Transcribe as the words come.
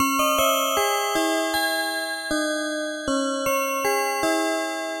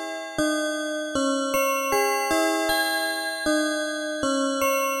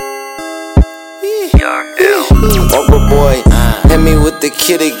hit the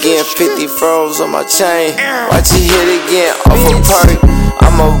kid again. 50 froze on my chain. Watch it hit again off a perk.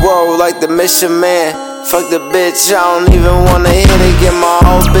 I'ma roll like the mission man. Fuck the bitch, I don't even wanna hit again. My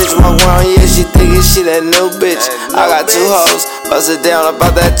old bitch walk around, yeah, she thinking she that new bitch. I got 2 hoes, bust it down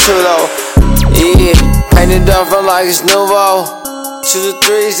about that 2 though. Yeah, painted off like it's NUVO. 2 to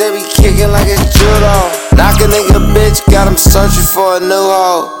 3s, they be kicking like it's judo. Knock a nigga bitch, got him searching for a new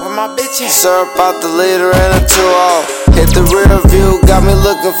hoe. Where my bitch at? Syrup out the leader and a 2-0. Hit the rear view, got me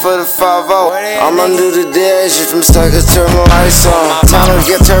looking for the 5-0. I'ma do the dash if them suckers turn my lights on. Time to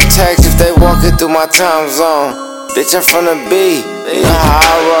get turf tax if they walking through my time zone. Bitch, I'm from the B, you know how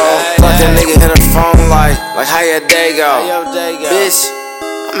I roll. Fuck that nigga hit a phone like how your day go? Bitch,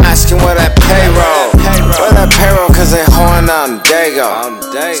 I'm asking where that payroll. Where that payroll, cause they hoeing out in Dago.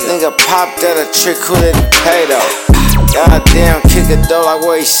 This nigga popped at a trick who didn't pay though. Goddamn, kick a dough like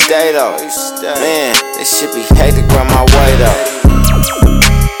where he stay though. Man, this shit be hate to grind my way though.